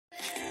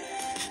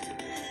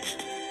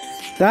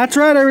That's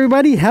right,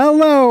 everybody.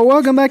 Hello,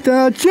 welcome back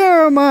to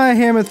Jeremiah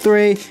Hammer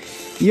 3.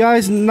 You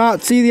guys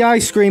not see the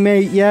ice cream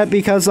yet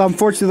because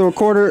unfortunately the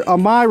recorder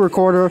on my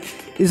recorder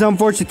is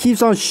unfortunately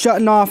keeps on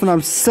shutting off and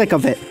I'm sick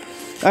of it.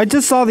 I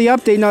just saw the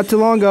update not too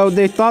long ago.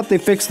 They thought they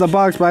fixed the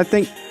bugs, but I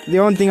think the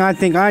only thing I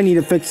think I need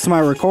to fix is my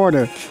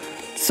recorder.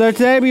 So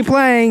today I'll be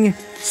playing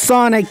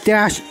Sonic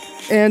Dash,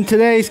 and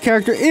today's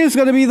character is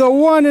going to be the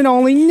one and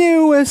only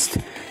newest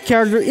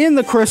character in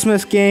the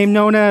Christmas game,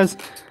 known as,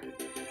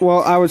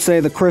 well, I would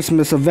say the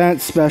Christmas event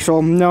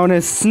special, known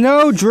as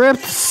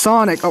Snowdrift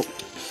Sonic. Oh,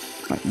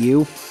 not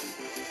you.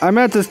 I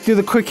meant to do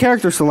the quick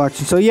character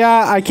selection. So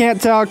yeah, I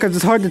can't tell because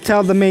it's hard to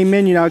tell the main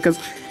menu now because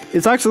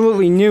it's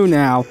absolutely new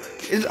now.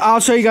 I'll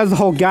show you guys the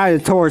whole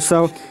guided tour.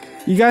 So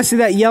you guys see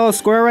that yellow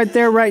square right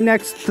there, right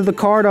next to the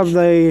card of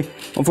the,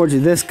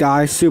 unfortunately this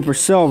guy, Super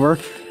Silver,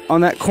 on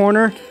that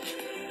corner.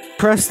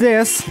 Press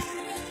this,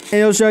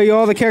 and it'll show you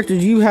all the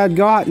characters you had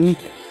gotten.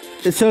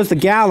 It shows the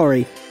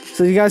gallery.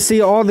 So you guys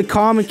see all the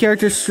common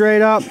characters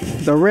straight up,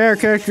 the rare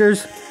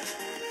characters,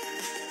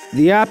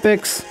 the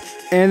epics,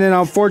 and then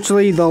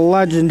unfortunately the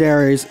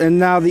legendaries. And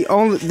now the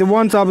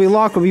ones I'll be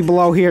locked will be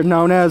below here,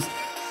 known as,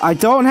 I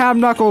don't have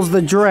Knuckles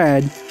the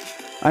Dread.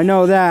 I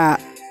know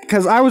that,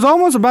 because I was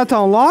almost about to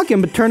unlock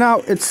him, but turned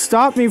out it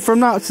stopped me from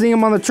not seeing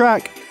him on the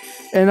track.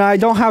 And I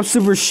don't have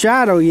Super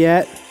Shadow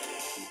yet.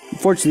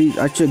 Unfortunately,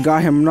 I should have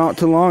got him not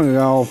too long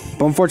ago.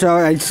 But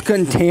unfortunately, I just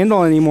couldn't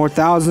handle any more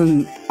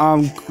 1,000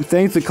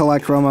 things to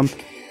collect from him.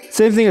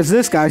 Same thing as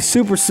this guy,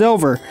 Super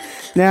Silver.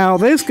 Now,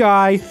 this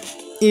guy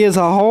is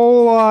a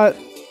whole lot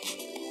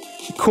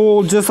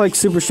cool, just like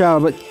Super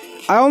Shadow. But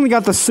I only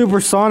got the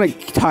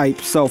Supersonic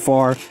type so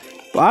far.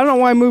 But I don't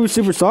know why Movie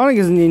Supersonic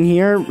isn't in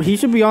here. He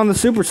should be on the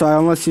Super side,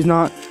 unless he's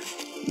not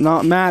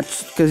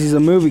matched, because he's a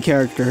movie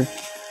character.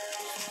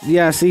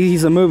 Yeah, see,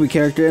 he's a movie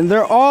character. And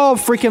they're all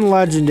freaking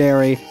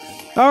legendary.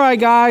 Alright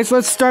guys,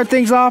 let's start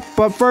things off,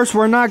 but first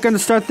we're not going to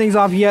start things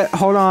off yet.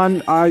 Hold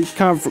on, I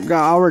kind of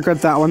forgot, I'll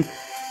regret that one.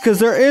 Because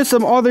there is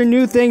some other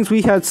new things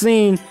we had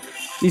seen.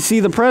 You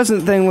see the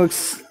present thing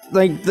looks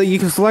like you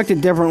can select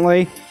it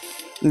differently.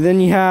 And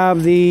then you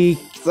have the,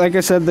 like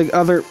I said, the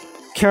other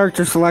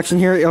character selection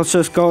here. It'll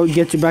just go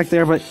get you back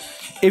there, but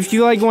if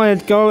you want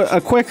to go a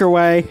quicker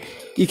way,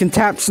 you can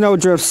tap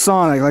Snowdrift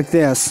Sonic like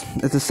this.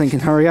 If this thing can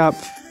hurry up.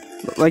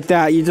 Like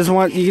that, you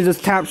can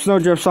just tap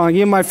Snowdrift Sonic.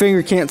 Even my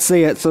finger can't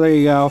see it, so there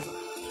you go.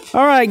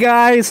 Alright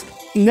guys,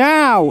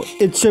 now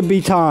it should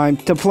be time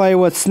to play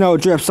with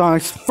Snowdrift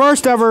Sonic's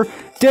first ever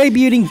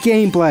debuting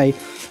gameplay.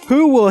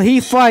 Who will he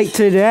fight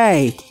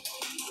today?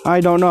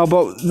 I don't know,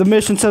 but the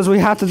mission says we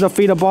have to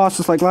defeat a boss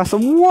just like last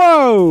time.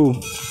 Whoa!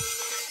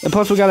 And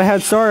plus we got a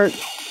head start,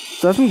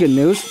 so that's some good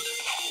news.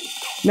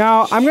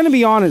 Now, I'm gonna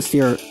be honest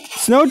here.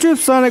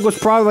 Snowdrift Sonic was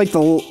probably like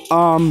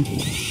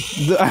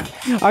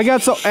I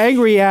got so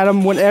angry at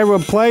him when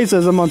everyone plays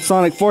as him on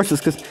Sonic Forces,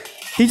 because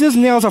he just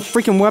nails a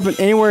freaking weapon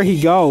anywhere he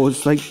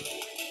goes. Like,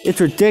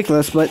 it's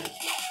ridiculous, but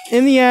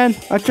in the end,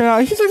 I turned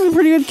out he's actually a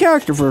pretty good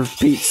character for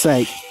Pete's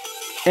sake.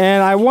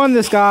 And I won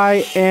this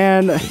guy,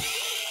 and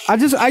I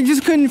just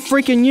couldn't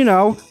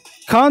freaking,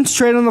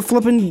 concentrate on the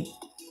flipping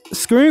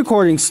screen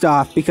recording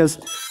stuff, because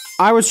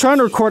I was trying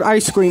to record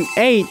Ice Cream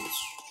 8,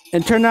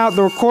 and turned out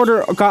the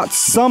recorder got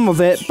some of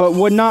it, but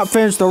would not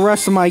finish the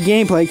rest of my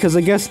gameplay, because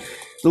I guess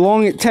the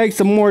longer it takes,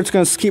 the more it's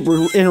going to keep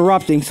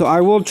interrupting. So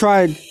I will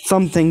try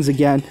some things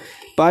again.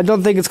 But I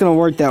don't think it's going to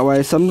work that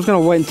way. So I'm just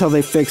going to wait until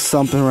they fix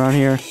something around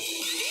here.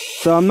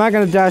 So I'm not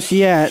going to dash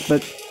yet.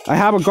 But I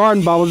have a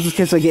garden bubble just in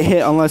case I get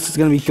hit. Unless it's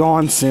going to be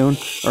gone soon.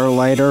 Or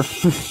later.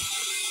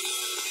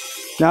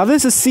 Now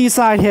this is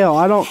Seaside Hill.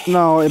 I don't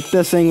know if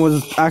this thing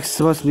was actually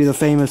supposed to be the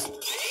famous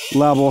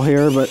level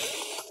here. But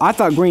I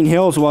thought Green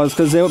Hills was.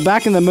 Because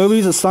back in the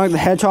movies, the Sonic the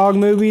Hedgehog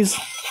movies.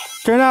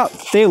 Turned out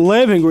they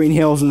live in Green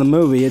Hills in the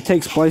movie. It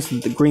takes place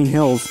at the Green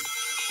Hills.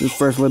 We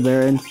first lived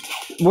there. And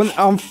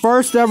when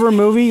first ever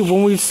movie,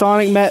 when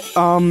Sonic met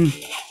the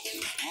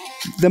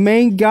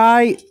main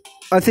guy,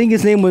 I think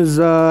his name was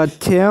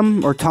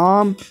Tim or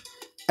Tom.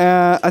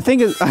 I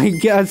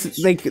guess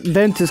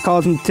dentist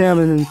calls him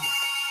Tim.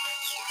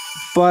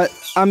 But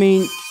I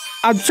mean,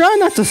 I'm trying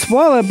not to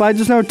spoil it, but I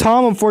just know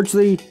Tom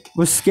unfortunately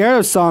was scared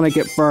of Sonic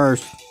at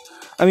first.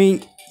 I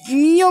mean,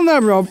 you'll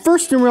never know.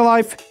 First in real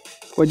life.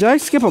 Wait, did I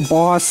skip a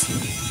boss?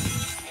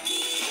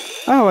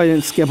 Oh, I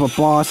didn't skip a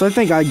boss. I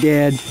think I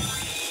did.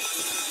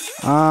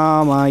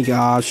 Oh my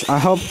gosh.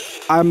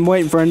 I'm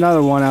waiting for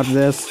another one after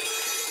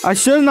this. I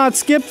should have not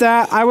skipped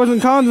that. I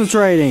wasn't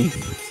concentrating.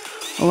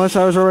 Unless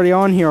I was already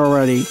on here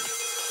already.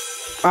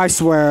 I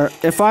swear,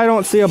 if I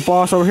don't see a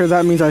boss over here,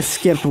 that means I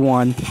skipped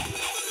one.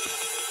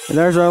 And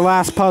there's our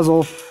last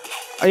puzzle.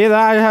 Yeah,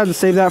 I had to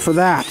save that for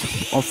that.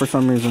 Oh, for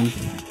some reason.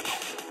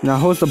 Now,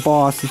 who's the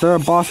boss? Is there a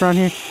boss around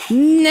here?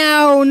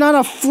 No, not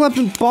a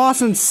flipping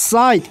boss in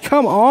sight.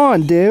 Come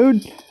on,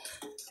 dude.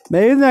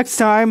 Maybe next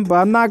time, but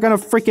I'm not gonna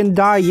freaking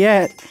die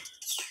yet.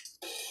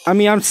 I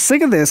mean, I'm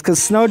sick of this, because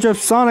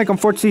Snowdrift Sonic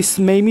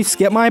unfortunately made me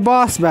skip my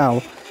boss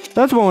battle.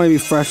 That's what made me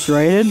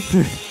frustrated.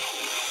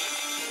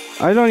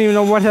 I don't even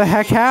know what the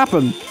heck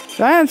happened.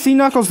 I haven't seen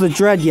Knuckles the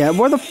Dread yet.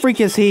 Where the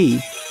freak is he?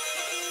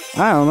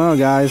 I don't know,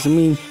 guys. I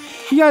mean,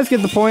 you guys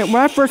get the point.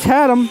 When I first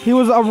had him, he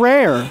was a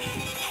rare.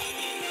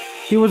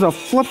 He was a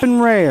flippin'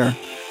 rare.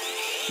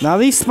 Now,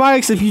 these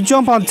spikes, if you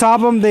jump on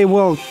top of them, they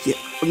will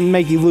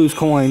make you lose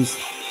coins.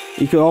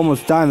 You could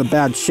almost die in the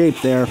bad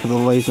shape there for the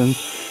reason.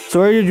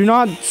 So you do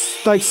not,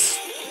 like,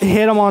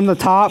 hit them on the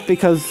top,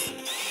 because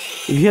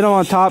if you hit them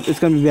on top, it's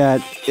gonna be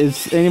bad.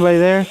 Is anybody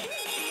there?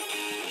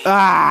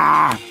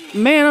 Ah!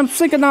 Man, I'm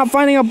sick of not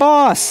finding a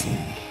boss.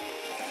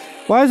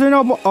 Why is there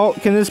no oh,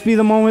 can this be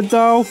the moment,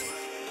 though?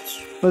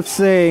 Let's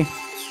see.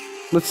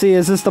 Let's see,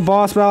 is this the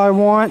boss battle I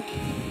want?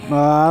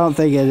 I don't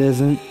think it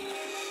isn't.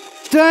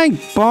 Dang,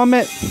 bum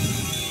it.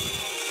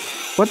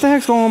 What the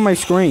heck's going on my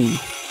screen?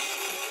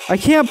 I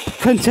can't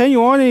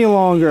continue on any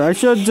longer. I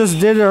should have just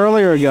did it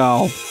earlier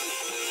ago.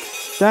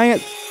 Dang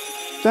it.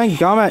 Dang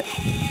gummit.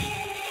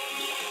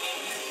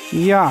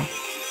 Yeah.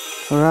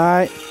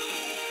 Alright.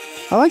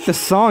 I like the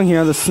song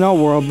here, The Snow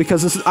World,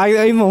 because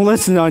I even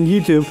listened on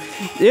YouTube.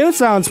 It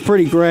sounds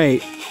pretty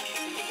great.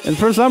 And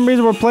for some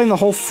reason, we're playing the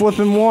whole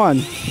flipping one.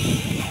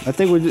 I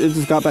think it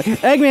just got back.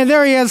 Eggman,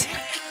 there he is!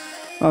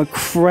 Oh,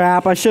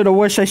 crap. I should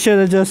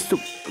have just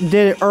did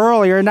it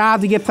earlier. Now I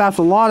have to get past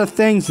a lot of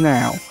things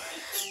now.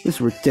 This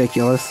is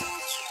ridiculous.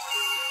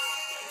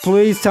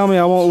 Please tell me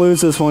I won't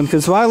lose this one,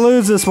 because if I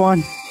lose this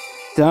one,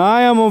 then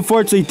I am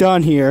unfortunately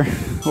done here.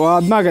 Well,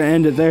 I'm not going to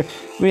end it there.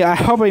 I mean, I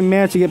hope I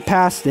manage to get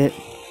past it.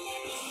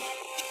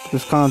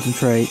 Just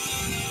concentrate.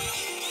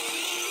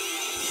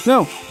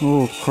 No.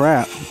 Oh,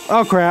 crap.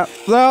 Oh, crap.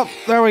 Well,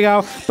 there we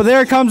go. But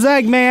there comes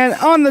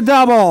Eggman on the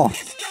double.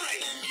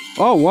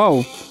 Oh,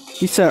 whoa.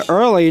 He said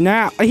early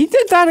now. He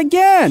did that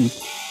again.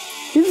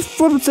 He just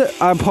flipped it.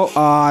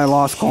 I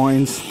lost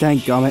coins. Dang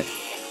gummit.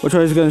 Which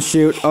way is he going to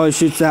shoot? Oh, he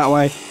shoots that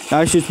way.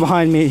 Now he shoots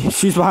behind me. He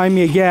shoots behind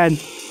me again.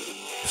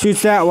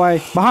 Shoots that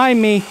way.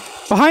 Behind me.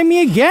 Behind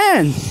me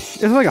again.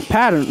 It's like a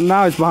pattern.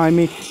 Now he's behind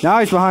me. Now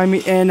he's behind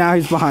me. And now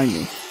he's behind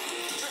me.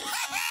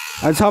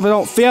 I just hope I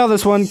don't fail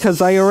this one,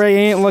 because I already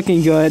ain't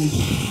looking good.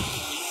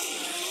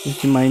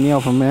 Just my nail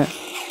for a minute.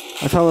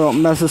 I just hope I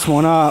don't mess this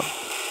one up.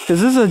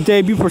 Because this is a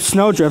debut for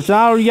Snowdrift.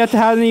 I don't get to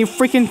have any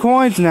freaking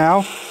coins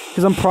now,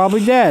 because I'm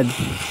probably dead.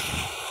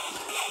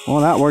 Well,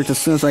 that worked as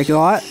soon as I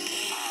thought.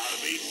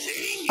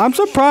 I'm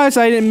surprised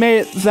I didn't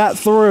make it that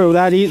through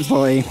that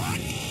easily.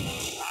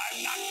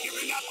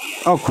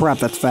 Oh crap,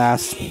 that's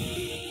fast.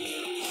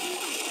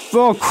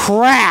 Oh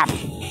crap!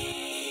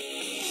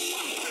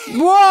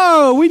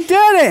 Whoa, we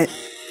did it!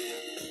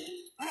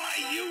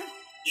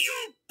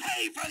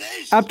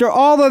 After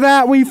all of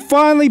that, we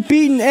finally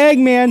beaten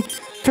Eggman.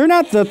 Turned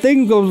out the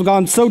thing was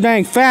gone so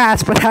dang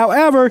fast, but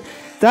however,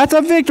 that's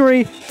a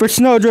victory for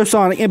Snowdrift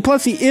Sonic. And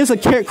plus, he is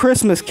a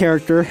Christmas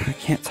character. I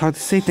can't talk to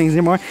say things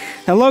anymore.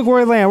 And look where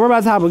we land. We're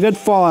about to have a good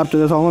fall after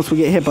this, unless we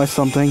get hit by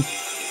something.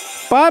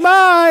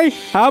 Bye-bye!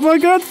 Have a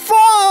good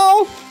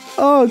fall!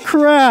 Oh,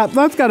 crap.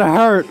 That's gotta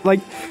hurt. Like,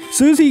 as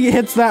soon as he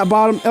hits that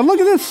bottom... And look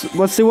at this.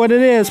 Let's see what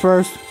it is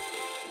first.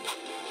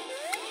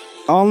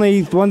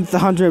 Only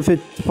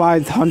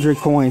 1,500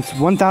 coins.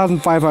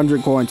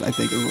 1,500 coins, I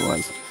think it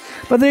was.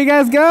 But there you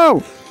guys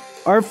go.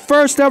 Our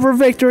first ever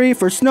victory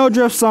for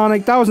Snowdrift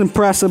Sonic. That was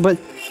impressive, but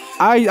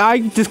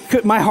I just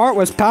could... My heart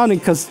was pounding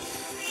because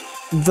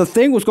the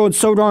thing was going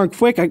so darn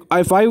quick.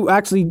 If I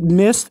actually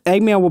missed,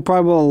 Eggman would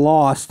probably have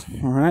lost.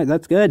 Alright,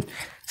 that's good.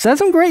 So that's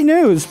some great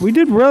news. We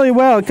did really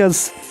well,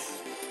 because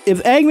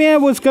if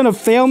Eggman was going to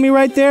fail me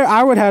right there,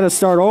 I would have to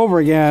start over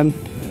again.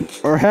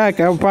 Or heck,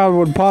 I probably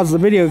would pause the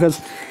video,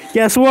 because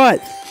guess what?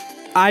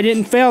 I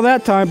didn't fail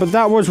that time, but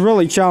that was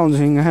really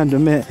challenging, I had to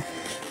admit.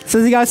 So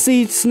as you guys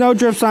see,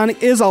 Snowdrift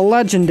Sonic is a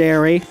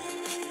legendary.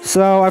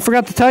 So I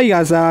forgot to tell you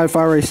guys that, if I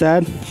already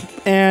said.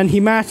 And he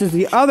matches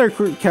the other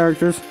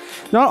characters.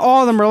 Not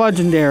all of them are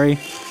legendary.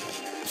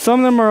 Some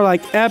of them are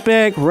like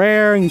epic,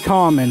 rare, and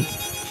common.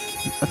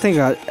 I think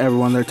I got every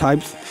one of their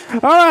types.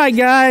 Alright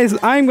guys,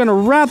 I'm going to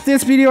wrap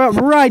this video up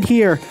right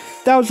here.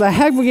 That was a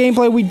heck of a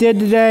gameplay we did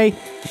today.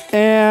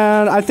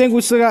 And I think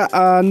we still got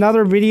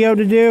another video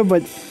to do.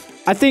 But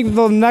I think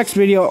the next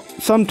video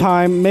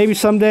sometime, maybe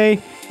someday,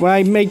 when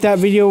I make that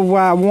video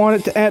where I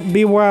want it to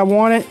be where I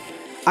want it,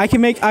 I can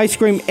make Ice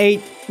Cream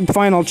 8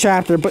 final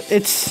chapter. But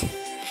it's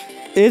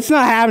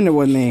not happening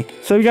with me.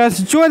 So if you guys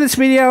enjoyed this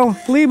video,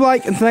 leave a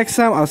like. Until next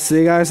time, I'll see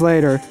you guys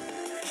later.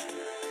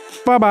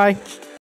 Bye-bye.